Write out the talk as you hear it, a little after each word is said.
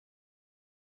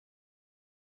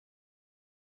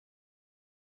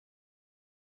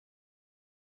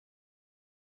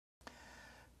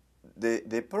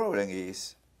the problem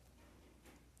is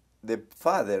the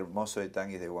father most of the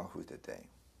time is the one who's detained.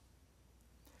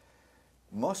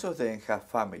 Most of them have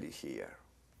family here.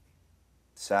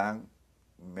 Some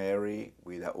marry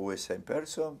with a USA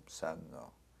person, some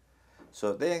no.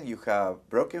 So then you have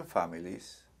broken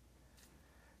families,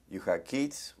 you have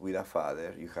kids with a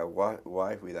father, you have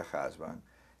wife with a husband,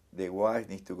 the wife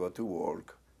needs to go to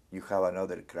work, you have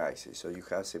another crisis, so you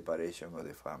have separation of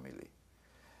the family.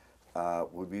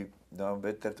 Would be no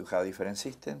better to have different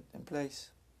system in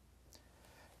place?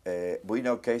 We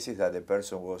know cases that the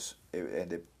person was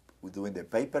doing the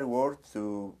paperwork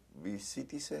to be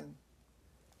citizen,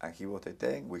 and he was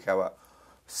detained. We have a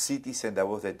citizen that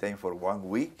was detained for 1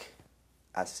 week,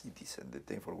 a citizen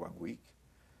detained for 1 week.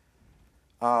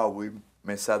 We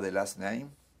messed up the last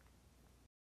name.